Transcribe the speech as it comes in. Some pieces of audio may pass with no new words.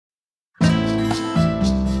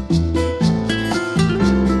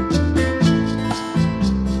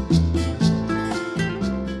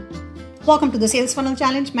Welcome to the Sales Funnel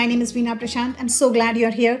Challenge. My name is Veena Prashant. I'm so glad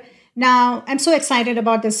you're here. Now, I'm so excited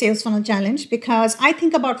about the Sales Funnel Challenge because I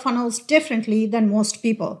think about funnels differently than most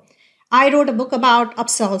people. I wrote a book about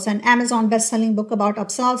upsells, an Amazon best-selling book about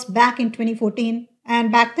upsells back in 2014.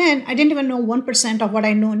 And back then, I didn't even know 1% of what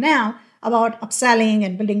I know now about upselling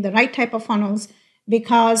and building the right type of funnels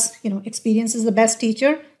because, experience is the best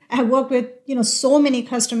teacher. I have worked with, so many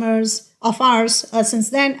customers of ours since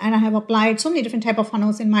then, and I have applied so many different type of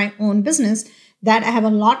funnels in my own business that I have a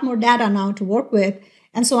lot more data now to work with.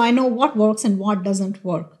 And so I know what works and what doesn't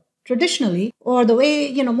work. Traditionally, or the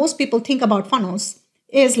way, most people think about funnels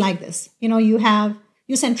is like this.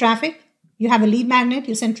 You send traffic, you have a lead magnet,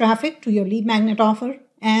 you send traffic to your lead magnet offer.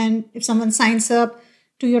 And if someone signs up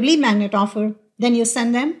to your lead magnet offer, then you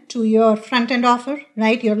send them to your front end offer,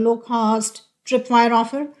 right? Your low cost tripwire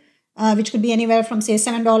offer. Which could be anywhere from say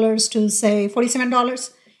 $7 to say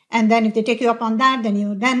 $47. And then if they take you up on that, then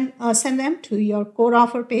you send them to your core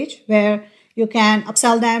offer page where you can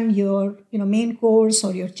upsell them your main course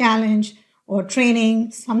or your challenge or training,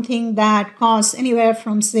 something that costs anywhere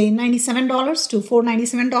from say $97 to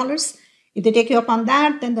 $497. If they take you up on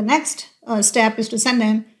that, then the next step is to send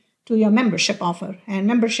them to your membership offer. And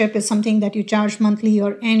membership is something that you charge monthly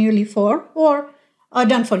or annually for, or a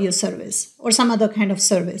done for you service or some other kind of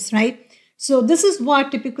service, right? So this is what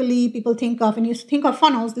typically people think of. When you think of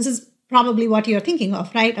funnels, this is probably what you're thinking of,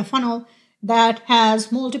 right? A funnel that has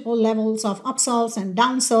multiple levels of upsells and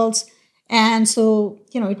downsells. And so,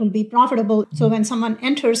 it will be profitable. So when someone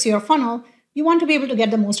enters your funnel, you want to be able to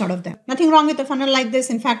get the most out of them. Nothing wrong with a funnel like this.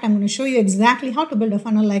 In fact, I'm going to show you exactly how to build a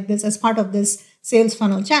funnel like this as part of this sales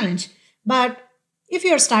funnel challenge. But if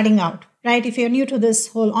you're starting out, right? If you're new to this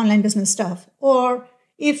whole online business stuff, or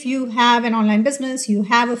if you have an online business, you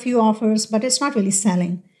have a few offers, but it's not really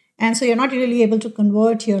selling. And so you're not really able to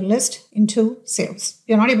convert your list into sales.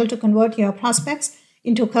 You're not able to convert your prospects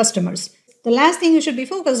into customers. The last thing you should be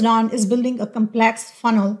focused on is building a complex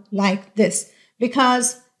funnel like this,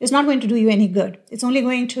 because it's not going to do you any good. It's only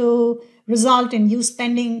going to result in you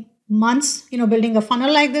spending months, building a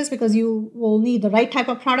funnel like this, because you will need the right type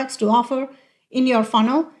of products to offer in your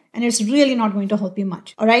funnel. And it's really not going to help you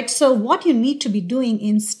much. All right. So what you need to be doing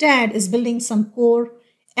instead is building some core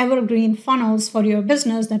evergreen funnels for your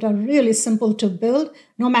business that are really simple to build.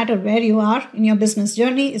 No matter where you are in your business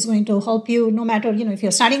journey, is going to help you no matter, if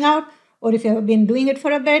you're starting out or if you've been doing it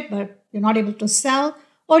for a bit, but you're not able to sell,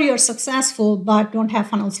 or you're successful, but don't have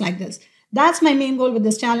funnels like this. That's my main goal with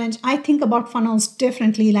this challenge. I think about funnels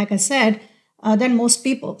differently, like I said, than most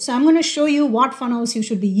people. So I'm going to show you what funnels you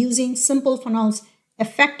should be using, simple funnels,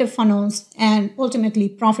 effective funnels, and ultimately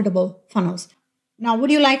profitable funnels. Now, would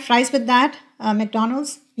you like fries with that?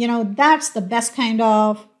 McDonald's, that's the best kind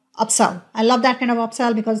of upsell. I love that kind of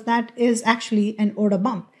upsell because that is actually an order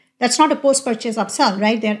bump. That's not a post-purchase upsell,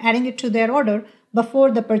 right? They're adding it to their order before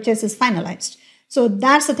the purchase is finalized. So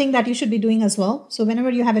that's the thing that you should be doing as well. So whenever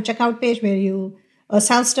you have a checkout page where you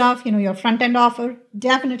sell stuff, your front-end offer,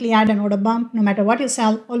 definitely add an order bump. No matter what you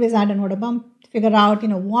sell, always add an order bump. Figure out,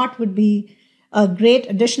 what would be a great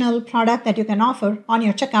additional product that you can offer on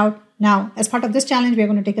your checkout. Now, as part of this challenge, we're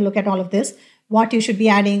going to take a look at all of this, what you should be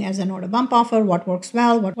adding as an order bump offer, what works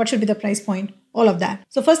well, what should be the price point, all of that.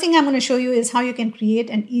 So first thing I'm going to show you is how you can create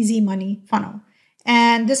an easy money funnel.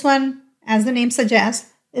 And this one, as the name suggests,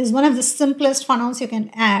 is one of the simplest funnels you can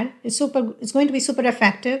add. It's going to be super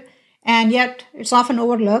effective, and yet it's often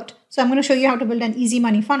overlooked. So I'm going to show you how to build an easy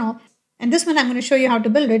money funnel. And this one, I'm going to show you how to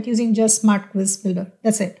build it using just Smart Quiz Builder.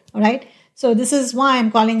 That's it. All right. So this is why I'm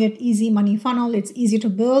calling it Easy Money Funnel. It's easy to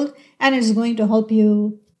build and it's going to help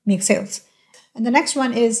you make sales. And the next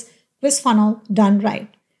one is Quiz Funnel done right.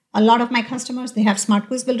 A lot of my customers, they have Smart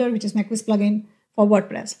Quiz Builder, which is my quiz plugin for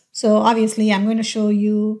WordPress. So obviously, I'm going to show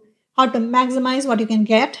you how to maximize what you can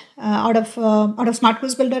get out of Smart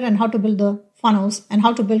Quiz Builder, and how to build the funnels and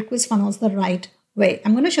how to build quiz funnels the right way.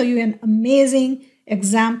 I'm going to show you an amazing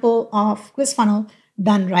example of quiz funnel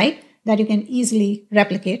done right that you can easily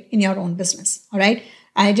replicate in your own business. All right.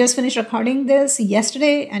 I just finished recording this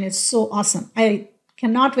yesterday and it's so awesome. I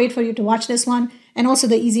cannot wait for you to watch this one, and also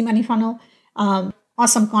the Easy Money Funnel.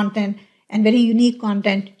 Awesome content and very unique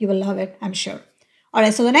content. You will love it, I'm sure. All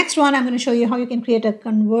right. So the next one, I'm going to show you how you can create a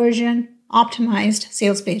conversion optimized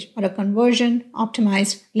sales page or a conversion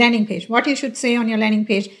optimized landing page. What you should say on your landing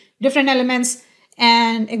page, different elements,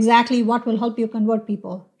 and exactly what will help you convert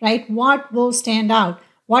people, right? What will stand out,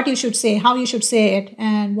 what you should say, how you should say it,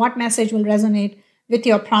 and what message will resonate with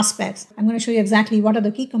your prospects. I'm going to show you exactly what are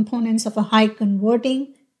the key components of a high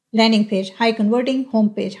converting landing page, high converting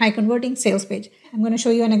homepage, high converting sales page. I'm going to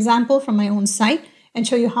show you an example from my own site and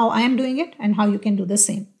show you how I am doing it and how you can do the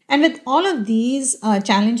same. And with all of these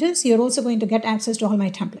challenges, you're also going to get access to all my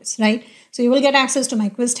templates, right? So you will get access to my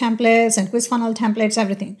quiz templates and quiz funnel templates,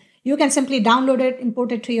 everything. You can simply download it,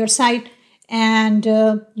 import it to your site, and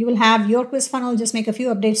you will have your quiz funnel. Just make a few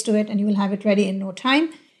updates to it and you will have it ready in no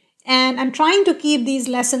time. And I'm trying to keep these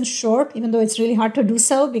lessons short, even though it's really hard to do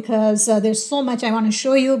so because there's so much I want to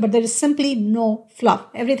show you, but there is simply no fluff.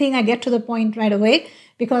 Everything I get to the point right away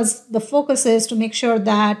because the focus is to make sure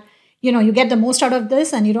that you get the most out of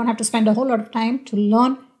this and you don't have to spend a whole lot of time to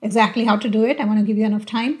learn exactly how to do it. I want to give you enough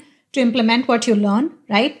time to implement what you learn,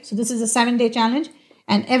 right? So this is a 7-day challenge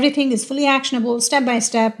and everything is fully actionable, step by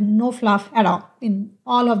step, no fluff at all. In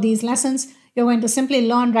all of these lessons, you're going to simply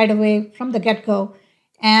learn right away from the get-go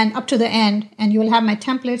and up to the end, and you will have my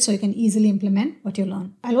template so you can easily implement what you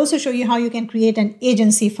learn. I'll also show you how you can create an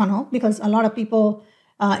agency funnel because a lot of people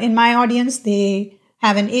in my audience, they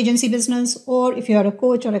have an agency business, or if you're a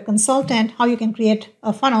coach or a consultant, how you can create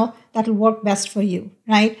a funnel that will work best for you,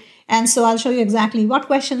 right? And so I'll show you exactly what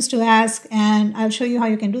questions to ask, and I'll show you how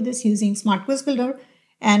you can do this using Smart Quiz Builder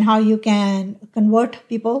and how you can convert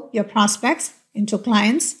people, your prospects, into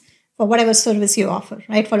clients for whatever service you offer,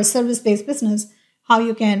 right? For a service-based business, how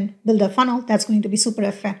you can build a funnel that's going to be super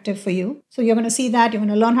effective for you. So you're going to see that. You're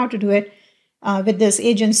going to learn how to do it with this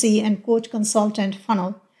agency and coach consultant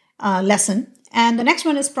funnel lesson. And the next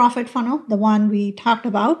one is profit funnel, the one we talked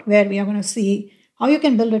about, where we are going to see how you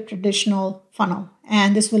can build a traditional funnel.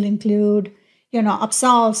 And this will include,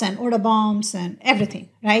 upsells and order bombs and everything,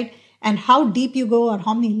 right? And how deep you go or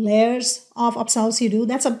how many layers of upsells you do,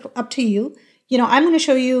 that's up to you. I'm going to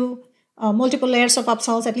show you multiple layers of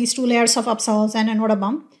upsells, at least 2 layers of upsells and an order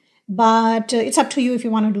bump. But it's up to you if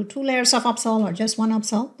you want to do 2 layers of upsell or just 1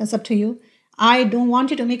 upsell. That's up to you. I don't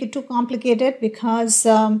want you to make it too complicated because,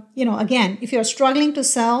 again, if you're struggling to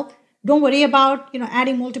sell, don't worry about,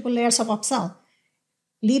 adding multiple layers of upsell.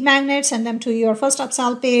 Lead magnets, send them to your first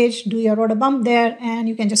upsell page, do your order bump there, and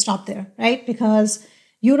you can just stop there, right? Because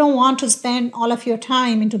you don't want to spend all of your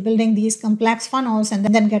time into building these complex funnels and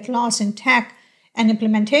then get lost in tech and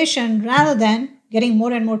implementation rather than getting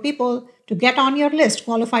more and more people to get on your list,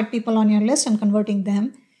 qualified people on your list and converting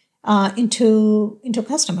them into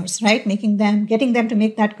customers, right? Getting them to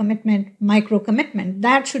make that commitment, micro commitment.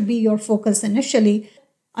 That should be your focus initially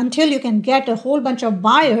until you can get a whole bunch of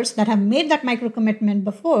buyers that have made that micro commitment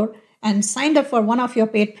before and signed up for one of your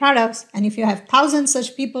paid products. And if you have 1,000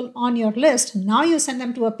 such people on your list, now you send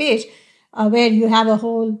them to a page where you have a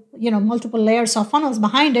whole, multiple layers of funnels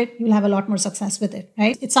behind it, you'll have a lot more success with it,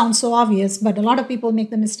 right? It sounds so obvious, but a lot of people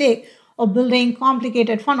make the mistake of building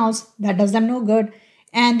complicated funnels that does them no good.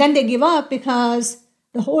 And then they give up because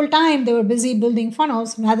the whole time they were busy building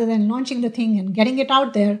funnels rather than launching the thing and getting it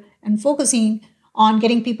out there and focusing on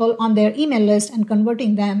getting people on their email list and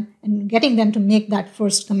converting them and getting them to make that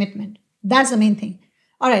first commitment. That's the main thing.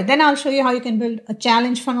 All right, then I'll show you how you can build a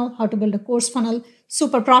challenge funnel, how to build a course funnel,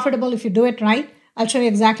 super profitable if you do it right. I'll show you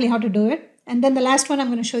exactly how to do it. And then the last one, I'm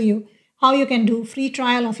going to show you how you can do free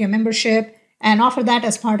trial of your membership and offer that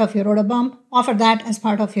as part of your order bump, offer that as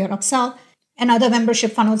part of your upsell, and other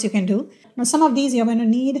membership funnels you can do. Now, some of these you're going to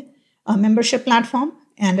need a membership platform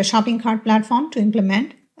and a shopping cart platform to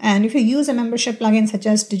implement. And if you use a membership plugin such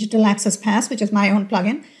as Digital Access Pass, which is my own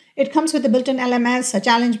plugin, it comes with a built-in LMS, a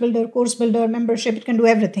challenge builder, course builder, membership. It can do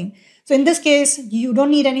everything. So in this case, you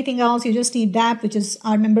don't need anything else. You just need DAP, which is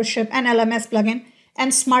our membership and LMS plugin,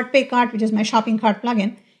 and Smart Pay Cart, which is my shopping cart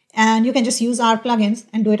plugin. And you can just use our plugins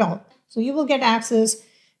and do it all. So you will get access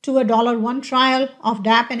to a $1 trial of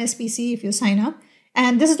DAP and SPC if you sign up.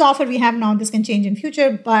 And this is the offer we have now. This can change in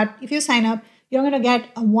future, but if you sign up, you're going to get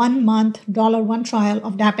a 1 month $1 trial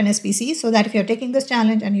of DAP and SPC, so that if you're taking this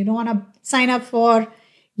challenge and you don't want to sign up for,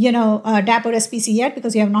 DAP or SPC yet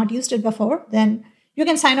because you have not used it before, then you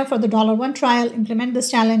can sign up for the $1 trial, implement this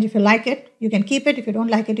challenge. If you like it, you can keep it. If you don't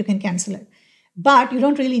like it, you can cancel it. But you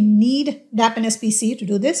don't really need DAP and SPC to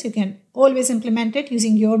do this. You can always implement it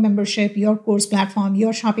using your membership, your course platform,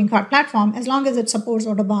 your shopping cart platform. As long as it supports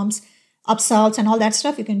order bumps, upsells, and all that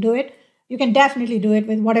stuff, you can do it. You can definitely do it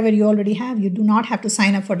with whatever you already have. You do not have to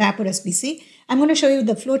sign up for DAP or SPC. I'm going to show you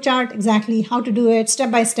the flowchart, exactly how to do it, step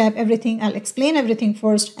by step, everything. I'll explain everything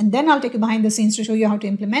first, and then I'll take you behind the scenes to show you how to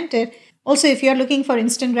implement it. Also, if you're looking for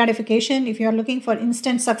instant gratification, if you're looking for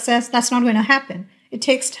instant success, that's not going to happen. It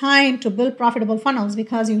takes time to build profitable funnels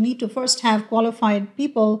because you need to first have qualified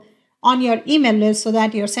people on your email list so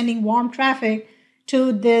that you're sending warm traffic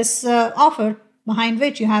to this offer behind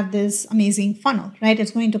which you have this amazing funnel, right?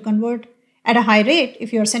 It's going to convert at a high rate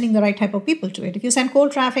if you're sending the right type of people to it. If you send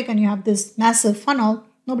cold traffic and you have this massive funnel,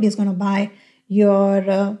 nobody's going to buy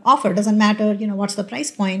your offer. Doesn't matter, what's the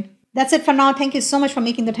price point. That's it for now. Thank you so much for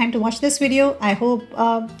making the time to watch this video. I hope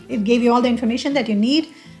it gave you all the information that you need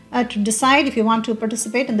to decide if you want to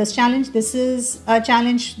participate in this challenge. This is a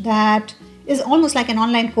challenge that is almost like an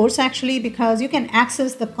online course actually, because you can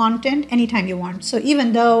access the content anytime you want. So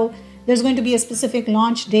even though there's going to be a specific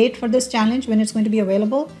launch date for this challenge when it's going to be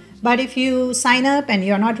available, but if you sign up and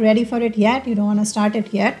you're not ready for it yet, you don't want to start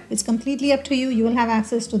it yet, it's completely up to you. You will have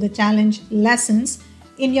access to the challenge lessons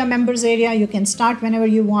in your members area. You can start whenever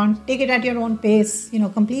you want, take it at your own pace,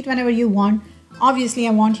 complete whenever you want. Obviously,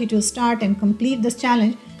 I want you to start and complete this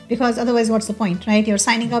challenge, because otherwise what's the point, right? You're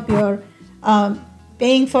signing up, you're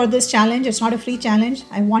paying for this challenge. It's not a free challenge.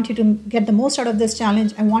 I want you to get the most out of this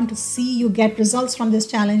challenge. I want to see you get results from this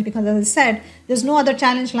challenge, because as I said, there's no other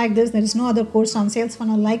challenge like this. There is no other course on sales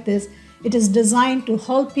funnel like this. It is designed to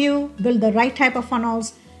help you build the right type of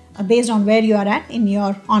funnels based on where you are at in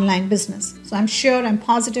your online business. So I'm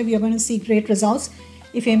positive you're going to see great results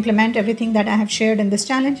if you implement everything that I have shared in this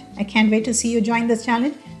challenge. I can't wait to see you join this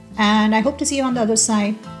challenge, and I hope to see you on the other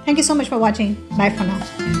side. Thank you so much for watching. Bye for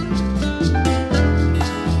now.